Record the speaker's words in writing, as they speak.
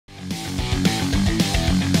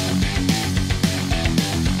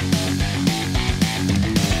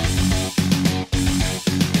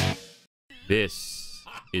This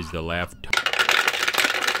is the Laugh.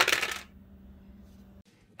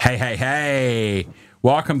 Hey.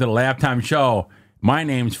 Welcome to the LaughTimeShow. My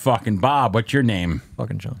name's fucking Bob. What's your name?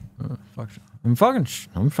 Fucking John. I'm fucking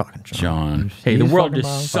John. John. Hey, the world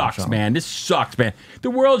just sucks, man. This sucks, man.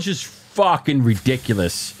 The world's just fucking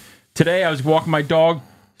ridiculous. Today, I was walking my dog.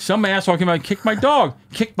 Some asshole came out and kicked my dog.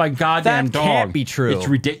 Kicked my goddamn dog. That can't be true. It's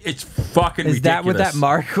ridiculous. It's fucking ridiculous. Is that what that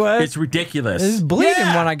mark was? It's ridiculous. It was bleeding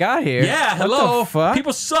when I got here. Yeah, what hello. The fuck?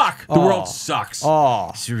 People suck. The world sucks. Oh.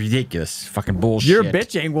 It's ridiculous. Fucking bullshit. Your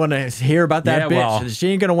bitch ain't want to hear about that bitch. Well, she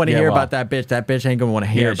ain't going to want to hear about that bitch. That bitch ain't going to want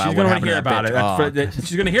to hear about what happened to that bitch.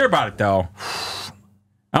 She's going to hear about it, though.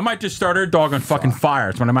 I might just start her dog on fucking fire.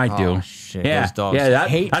 That's what I might do. Shit. Yeah, those dogs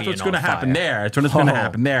that's what's going to happen there. That's what's going to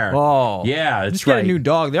happen there. Oh. Yeah, that's just get a new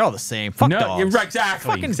dog. They're all the same. Fuck dogs. Exactly.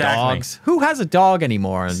 Fucking dogs. Who has a dog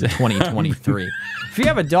anymore in 2023? If you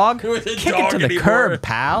have a dog, kick it to the curb,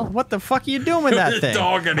 pal. What the fuck are you doing with that thing?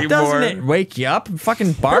 Dog anymore. Doesn't it wake you up?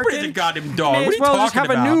 Fucking barking? Everybody's a goddamn dog. May as well just have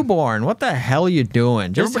a newborn. What the hell are you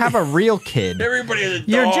doing? Just have a real kid. Everybody has a dog.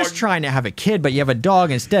 You're just trying to have a kid, but you have a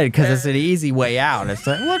dog instead because it's an easy way out. It's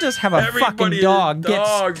like, we'll just have a fucking dog.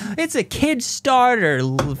 It's a kid starter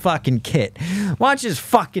fucking kit. Why don't you just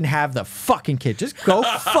fucking have the fucking kid? Just go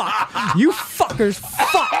fuck. You fuckers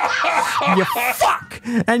fuck. You fuck.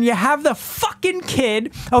 And you have the fucking kid.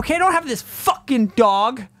 Okay, don't have this fucking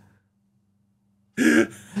dog.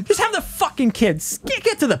 Just have the fucking kids.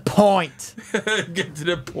 Get to the point. Get to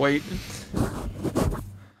the point.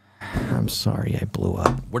 I'm sorry I blew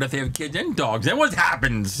up. What if they have kids and dogs? Then what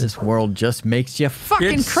happens? This world just makes you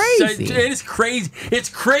fucking crazy. It's crazy. It's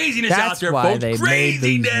craziness out there, folks. That's why they made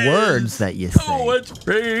these words that you say. Oh, it's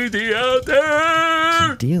crazy out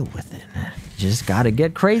there. Deal with it. You just got to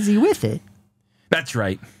get crazy with it. That's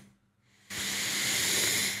right.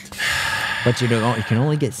 But you can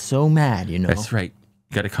only get so mad, you know. That's right.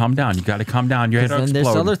 You got to calm down. You got to calm down. Your head will explode. Then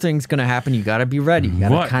there's other things going to happen. You got to be ready. You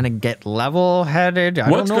got to kind of get level-headed. I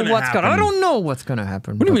don't know what's going to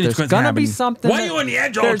happen. What do you mean there's going to be something? Why are you on the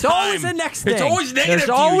edge all the time? There's always a next thing. It's always negative. There's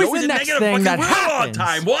always a next thing that happens all the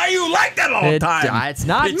time. Why are you like that all the time? It's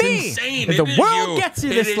not me. It's insane. If the world gets you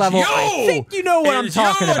this level, I think you know what I'm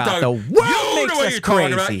talking about. The world makes us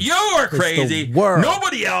crazy. You are crazy.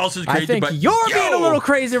 Nobody else is crazy. I think you're being a little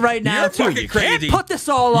crazy right now, too. You can't put this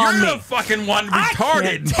all on me. You're the fucking one retarded. I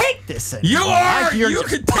can't take this. You are. You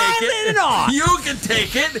can take it. You can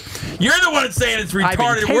take it. You're the one that's saying it's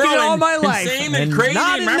retarded. We're all my life, insane and crazy.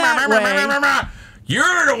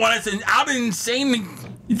 You're the one that's out insane.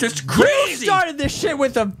 Just crazy. You started this shit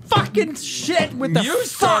with the fucking shit with the You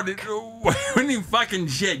started. When you fucking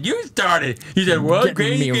shit. You started. You said, well,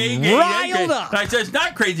 crazy, riled up. And I said, it's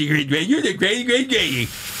not crazy, crazy. You said crazy, crazy.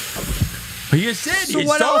 But you said so you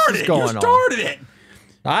what started else is going on? You started it.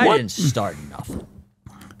 I didn't start nothing.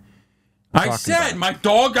 I said my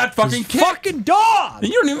dog got fucking kicked. Fucking dog!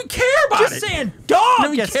 You don't even care about it. Just saying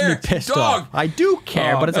dog gets me pissed off. I do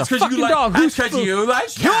care, but it's a fucking dog. Who's because you like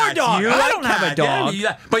cats. Your dog. I don't have a dog.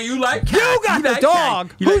 But you like cats. You got the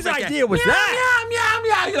dog. Whose idea was that?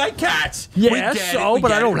 Meow. You like cats. Yeah,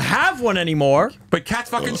 but I don't have one anymore. But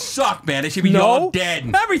cats fucking suck, man. They should be all dead.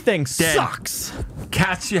 Everything sucks.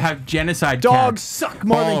 Cats should have genocide. Dogs suck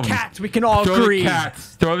more than cats. We can all agree.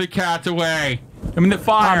 Throw the cats away. I'm in the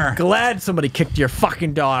fire. I'm glad somebody kicked your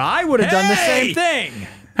fucking dog. I would have done the same thing.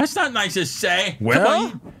 That's not nice to say.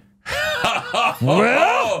 Well,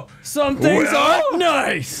 some things aren't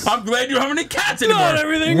nice. I'm glad you don't have any cats anymore. Not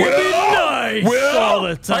everything can be nice all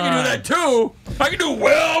the time. I can do that too. I can do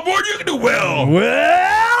well more than you can do well. Well,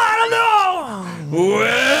 I don't know.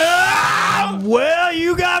 Well,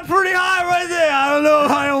 you got pretty high right there. I don't know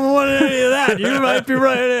if I don't want any of that. You might be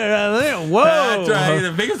right there. Whoa. That's right.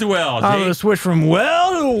 The biggest well. I'm going to switch from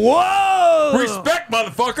well to whoa. Respect,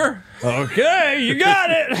 motherfucker. Okay, you got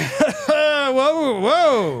it.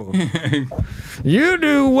 Whoa. You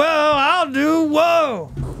do well, I'll do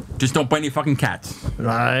whoa. Just don't bite any fucking cats.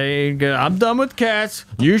 I'm done with cats.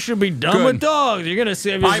 You should be done with dogs. You're going to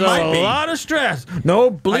save yourself a lot of stress.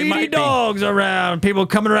 No bleedy dogs around. People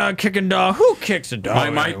coming around kicking dogs. Who kicks a dog?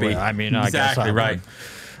 I might be. I mean, exactly right.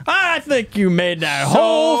 I think you made that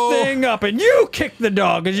whole thing up, and you kicked the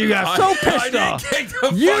dog because you got so pissed off.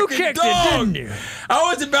 You kicked it, didn't you?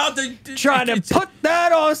 I was about to try to put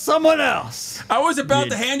that on someone else. I was about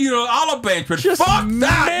to hand you an olive branch, but just fuck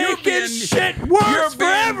that! You're making shit worse for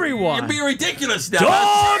everyone. You're being ridiculous now.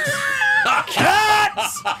 Dogs,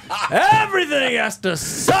 cats, everything has to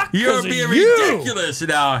suck. You're being ridiculous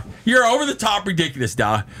now. You're over the top ridiculous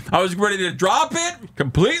now. I was ready to drop it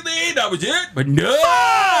completely. That was it, but no,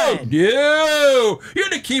 you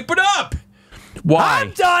had to keep it up. Why?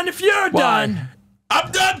 I'm done if you're done.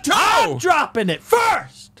 I'm done too. I'm dropping it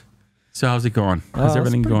first. So how's it going? How's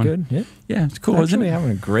everything going? Good. Yeah. Yeah, it's cool, isn't Actually it? having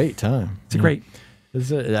a great time. It's great.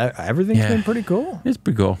 Everything's been pretty cool. It's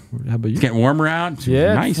pretty cool. How about you? It's getting warmer out. It's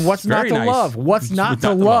nice. What's not Very to nice. love? What's not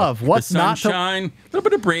to love? What's the not to sunshine? A little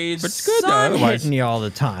bit of breeze, but it's good. Sun Otherwise, hitting you all the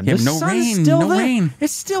time. Yeah, The no sun is rain, still no there. rain.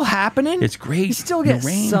 It's still happening. It's great. You still No get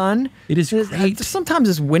rain. sun. It is great. Sometimes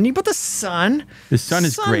it's windy, but the sun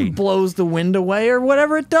is great. Blows the wind away or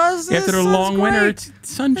whatever it does. After a long winter, it's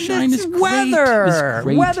sunshine is great. Weather. It's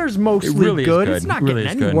great. Weather's mostly It really is good. good. It's not It really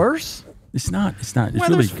getting is any good. worse. It's not. It's really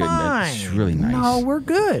Weather's good. fine. It's really nice. No, we're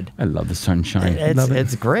good. I love the sunshine. I love it.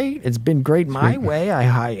 It's great. It's been great my way.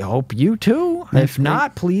 I hope you too. If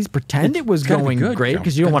not, please pretend it was gotta be going good, great Joe.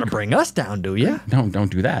 because you don't Gotta want be to bring us down, do you? No, don't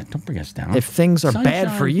do that. Don't bring us down. If things are bad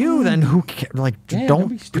for Sunshine, you, then who cares? Like, Yeah, don't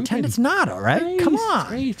be pretend stupid. it's not, all right? Nice. Come It's on.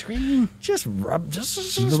 great. It's great. Just rub,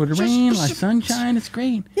 just A little bit of rain, a lot of sunshine. It's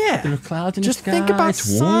great. Yeah. There are clouds in Just the sky. think about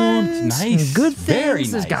it's warm. It's suns nice. and good things. Very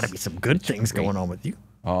There's nice. got to be some good things going on with you.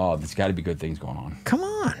 Oh, there's got to be good things going on. Come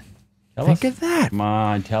on. Tell Think us. of that. Come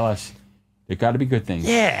on, tell us. There got to be good things.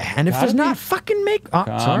 Yeah, and if Gotta there's be. not, fucking make. Oh,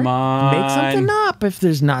 Come sorry. on. Make something up if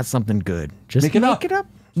there's not something good. Just Make it up. it up.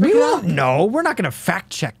 Make We it won't up. know. We're not going to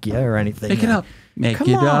fact check you or anything. Make it up. Make Come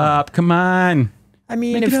it on. up. Come on. I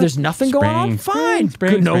mean, Make if it up. there's nothing going on, Spring, fine.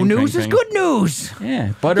 spring, Good, no spring, news spring, is good news.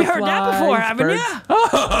 Yeah, butterflies. You heard that before, haven't birds. you?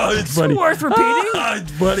 Oh, it's funny. worth repeating. Oh,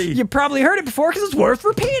 it's funny. You probably heard it before because it's worth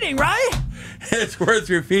repeating, right? It's worth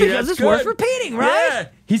repeating. Because That's it's worth good. repeating, right? Yeah,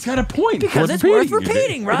 he's got a point. Because it's worth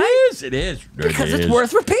repeating, right? It is. It is. Because It it's is.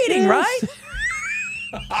 worth repeating, Yes. right?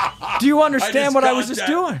 Do you understand what I was got just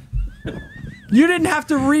that. doing? You didn't have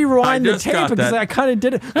to rewind the just tape got because that. I kind of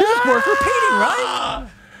did it. Because it's worth repeating, right?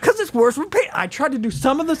 Because it's worth repeating. I tried to do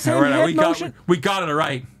some of the same All right, head motion. we got it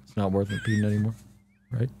right. It's not worth repeating anymore,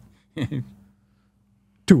 right?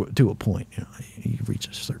 to a point, you reach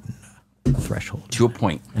a certain threshold. To a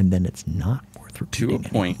point. And then it's not worth repeating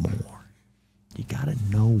point. anymore. You gotta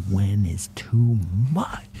know when is too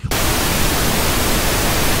much.